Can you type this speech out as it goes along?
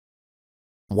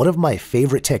One of my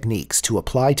favorite techniques to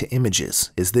apply to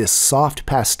images is this soft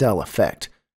pastel effect,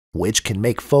 which can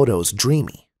make photos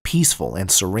dreamy, peaceful, and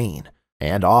serene,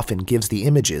 and often gives the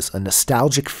images a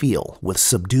nostalgic feel with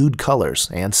subdued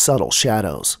colors and subtle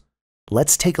shadows.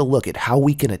 Let's take a look at how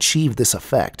we can achieve this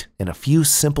effect in a few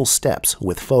simple steps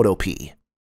with Photopea.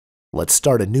 Let's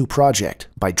start a new project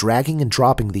by dragging and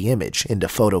dropping the image into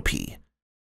Photopea.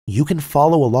 You can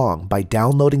follow along by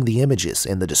downloading the images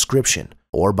in the description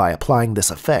or by applying this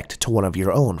effect to one of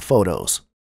your own photos.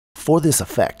 For this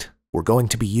effect, we're going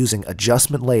to be using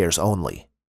adjustment layers only.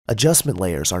 Adjustment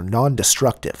layers are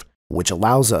non-destructive, which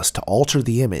allows us to alter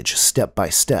the image step by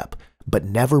step, but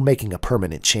never making a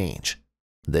permanent change.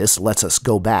 This lets us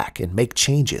go back and make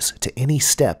changes to any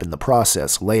step in the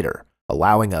process later,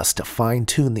 allowing us to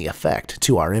fine-tune the effect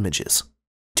to our images.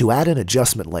 To add an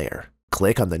adjustment layer,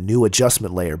 click on the New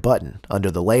Adjustment Layer button under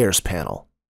the Layers panel,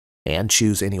 and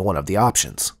choose any one of the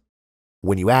options.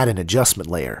 When you add an adjustment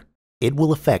layer, it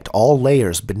will affect all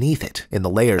layers beneath it in the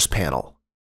Layers panel.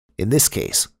 In this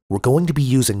case, we're going to be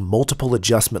using multiple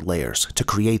adjustment layers to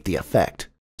create the effect,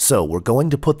 so we're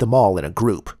going to put them all in a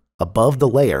group above the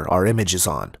layer our image is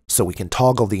on, so we can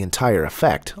toggle the entire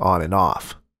effect on and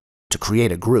off. To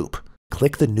create a group,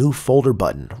 click the New Folder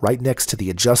button right next to the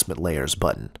Adjustment Layers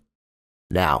button.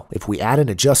 Now, if we add an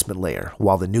adjustment layer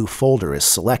while the new folder is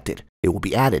selected, it will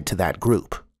be added to that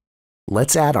group.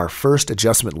 Let's add our first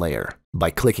adjustment layer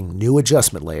by clicking New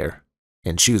Adjustment Layer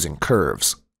and choosing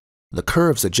Curves. The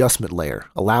Curves adjustment layer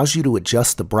allows you to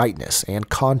adjust the brightness and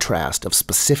contrast of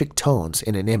specific tones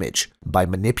in an image by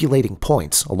manipulating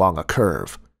points along a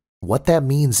curve. What that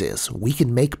means is we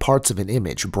can make parts of an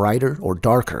image brighter or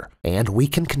darker, and we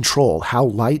can control how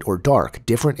light or dark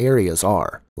different areas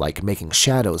are, like making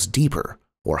shadows deeper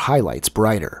or highlights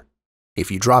brighter.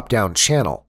 If you drop down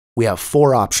Channel, we have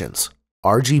 4 options: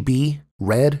 RGB,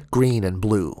 red, green, and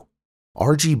blue.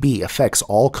 RGB affects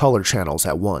all color channels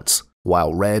at once,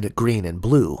 while red, green, and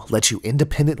blue let you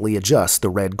independently adjust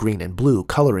the red, green, and blue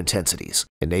color intensities,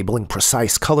 enabling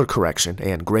precise color correction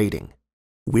and grading.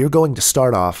 We're going to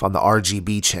start off on the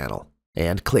RGB channel,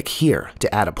 and click here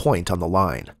to add a point on the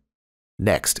line.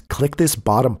 Next, click this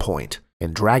bottom point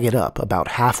and drag it up about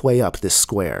halfway up this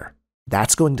square.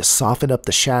 That's going to soften up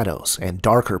the shadows and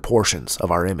darker portions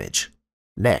of our image.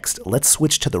 Next, let's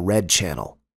switch to the red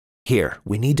channel. Here,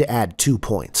 we need to add 2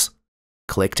 points.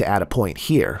 Click to add a point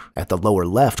here at the lower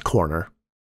left corner,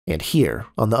 and here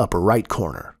on the upper right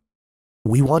corner.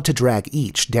 We want to drag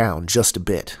each down just a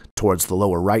bit towards the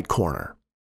lower right corner.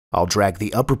 I'll drag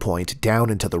the upper point down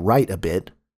into the right a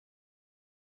bit,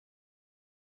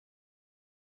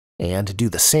 and do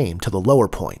the same to the lower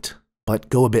point, but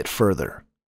go a bit further.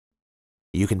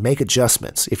 You can make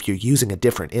adjustments if you're using a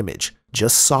different image,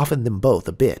 just soften them both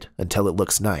a bit until it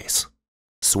looks nice.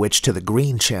 Switch to the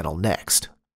green channel next,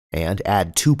 and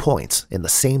add 2 points in the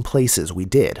same places we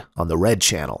did on the red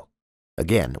channel.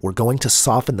 Again, we're going to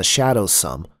soften the shadows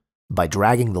some by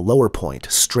dragging the lower point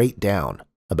straight down,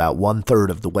 about 1/3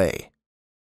 of the way.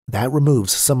 That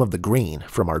removes some of the green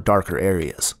from our darker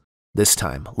areas. This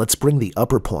time, let's bring the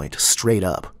upper point straight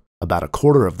up, about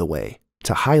 1/4 of the way,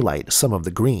 to highlight some of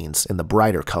the greens in the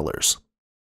brighter colors.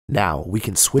 Now we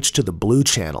can switch to the blue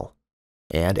channel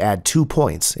and add 2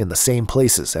 points in the same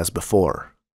places as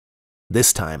before.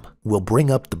 This time, we'll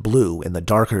bring up the blue in the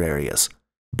darker areas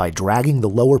by dragging the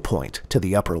lower point to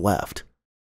the upper left.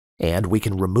 And we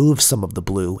can remove some of the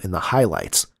blue in the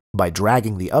highlights by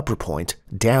dragging the upper point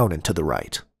down and to the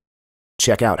right.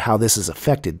 Check out how this has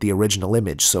affected the original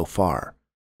image so far.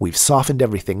 We've softened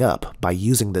everything up by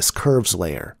using this curves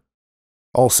layer.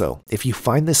 Also, if you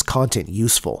find this content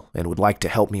useful and would like to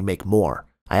help me make more,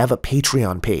 I have a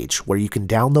Patreon page where you can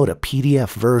download a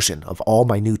PDF version of all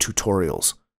my new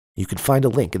tutorials. You can find a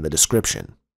link in the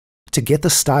description. To get the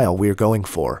style we're going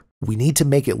for, we need to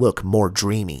make it look more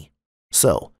dreamy.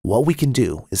 So, what we can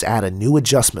do is add a new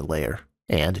adjustment layer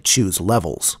and choose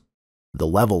Levels. The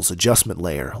Levels adjustment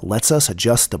layer lets us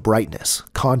adjust the brightness,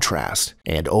 contrast,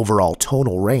 and overall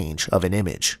tonal range of an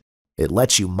image. It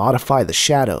lets you modify the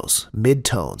shadows,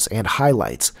 midtones, and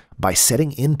highlights by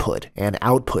setting input and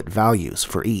output values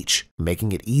for each,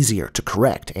 making it easier to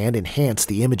correct and enhance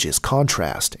the image's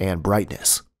contrast and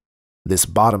brightness. This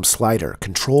bottom slider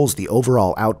controls the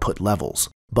overall output levels,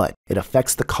 but it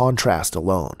affects the contrast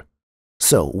alone.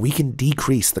 So we can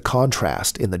decrease the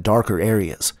contrast in the darker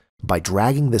areas by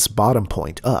dragging this bottom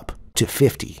point up to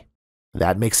 50.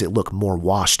 That makes it look more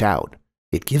washed out.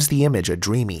 It gives the image a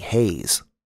dreamy haze.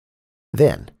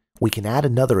 Then, we can add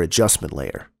another adjustment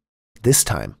layer. This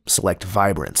time, select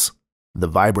Vibrance. The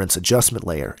Vibrance adjustment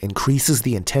layer increases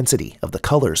the intensity of the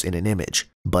colors in an image,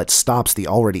 but stops the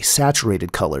already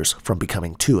saturated colors from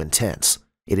becoming too intense.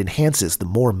 It enhances the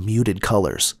more muted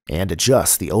colors and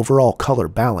adjusts the overall color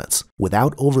balance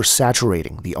without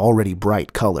oversaturating the already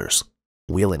bright colors.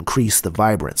 We'll increase the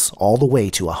vibrance all the way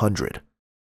to 100.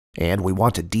 And we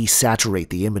want to desaturate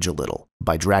the image a little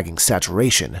by dragging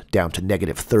saturation down to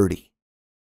 -30.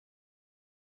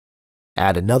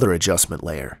 Add another adjustment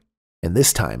layer, and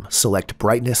this time select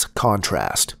Brightness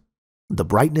Contrast. The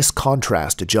Brightness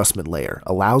Contrast adjustment layer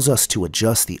allows us to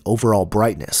adjust the overall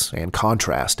brightness and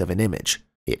contrast of an image.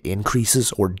 It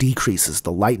increases or decreases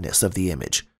the lightness of the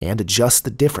image and adjusts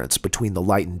the difference between the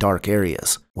light and dark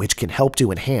areas, which can help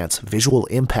to enhance visual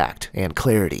impact and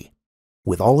clarity.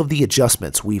 With all of the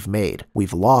adjustments we've made,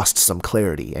 we've lost some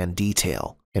clarity and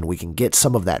detail, and we can get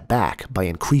some of that back by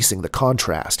increasing the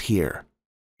contrast here.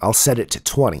 I'll set it to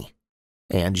 20,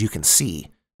 and you can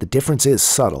see the difference is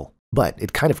subtle, but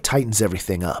it kind of tightens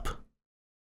everything up.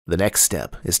 The next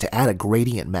step is to add a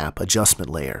gradient map adjustment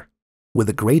layer. With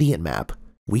a gradient map,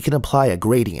 we can apply a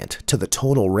gradient to the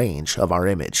tonal range of our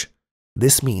image.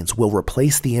 This means we'll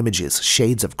replace the image's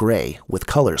shades of gray with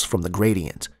colors from the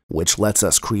gradient, which lets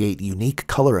us create unique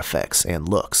color effects and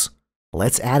looks.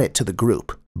 Let's add it to the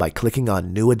group by clicking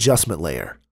on New Adjustment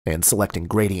Layer and selecting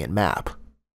Gradient Map.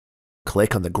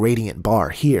 Click on the gradient bar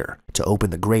here to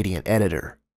open the gradient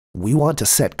editor. We want to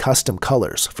set custom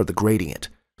colors for the gradient,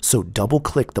 so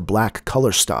double-click the black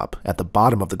color stop at the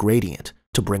bottom of the gradient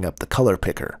to bring up the color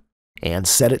picker, and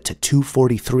set it to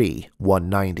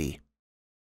 243/190.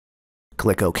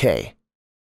 Click OK,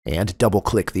 and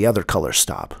double-click the other color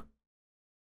stop.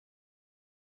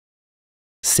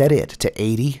 Set it to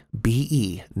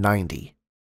 80BE90,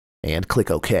 and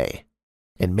click OK.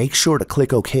 And make sure to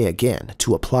click OK again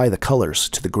to apply the colors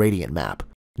to the gradient map,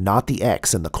 not the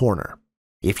X in the corner.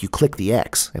 If you click the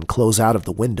X and close out of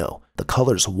the window, the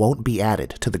colors won't be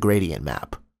added to the gradient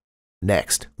map.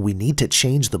 Next, we need to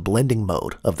change the blending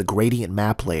mode of the gradient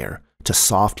map layer to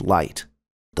soft light.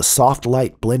 The soft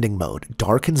light blending mode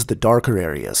darkens the darker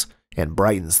areas and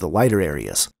brightens the lighter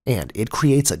areas, and it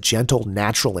creates a gentle,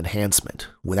 natural enhancement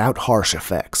without harsh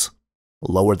effects.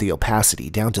 Lower the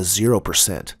opacity down to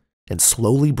 0%. And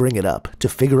slowly bring it up to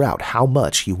figure out how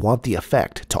much you want the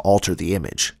effect to alter the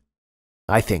image.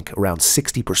 I think around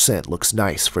 60% looks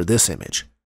nice for this image,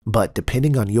 but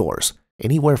depending on yours,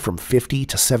 anywhere from 50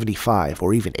 to 75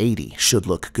 or even 80 should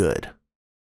look good.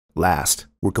 Last,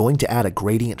 we're going to add a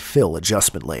gradient fill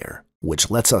adjustment layer,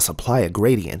 which lets us apply a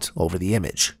gradient over the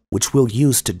image, which we'll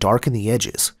use to darken the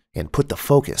edges and put the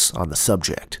focus on the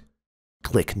subject.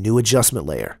 Click New Adjustment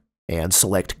Layer and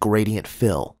select Gradient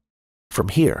Fill. From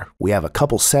here, we have a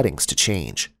couple settings to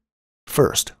change.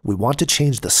 First, we want to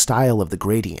change the style of the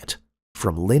gradient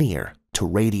from linear to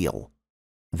radial.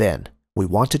 Then, we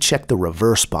want to check the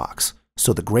reverse box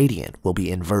so the gradient will be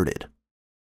inverted.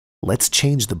 Let's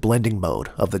change the blending mode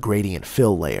of the gradient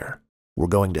fill layer. We're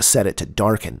going to set it to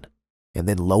darken, and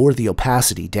then lower the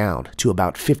opacity down to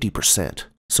about 50%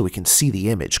 so we can see the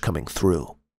image coming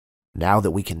through. Now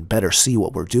that we can better see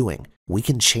what we're doing, we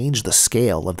can change the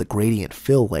scale of the gradient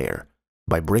fill layer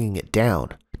by bringing it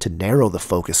down to narrow the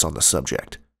focus on the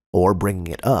subject, or bringing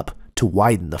it up to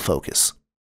widen the focus.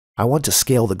 I want to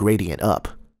scale the gradient up,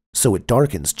 so it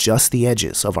darkens just the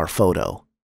edges of our photo.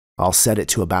 I'll set it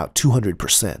to about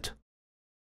 200%.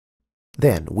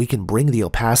 Then we can bring the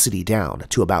opacity down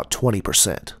to about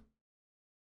 20%.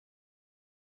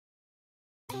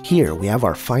 Here we have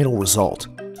our final result,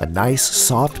 a nice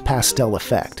soft pastel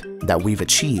effect that we've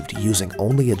achieved using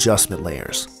only adjustment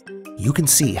layers. You can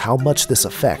see how much this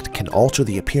effect can alter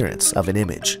the appearance of an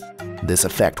image. This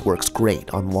effect works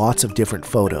great on lots of different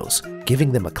photos,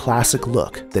 giving them a classic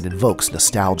look that invokes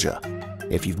nostalgia.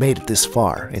 If you've made it this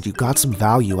far and you got some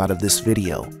value out of this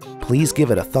video, please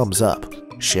give it a thumbs up,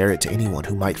 share it to anyone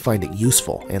who might find it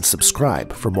useful, and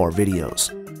subscribe for more videos.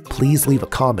 Please leave a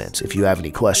comment if you have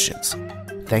any questions.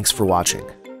 Thanks for watching.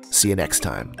 See you next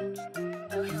time.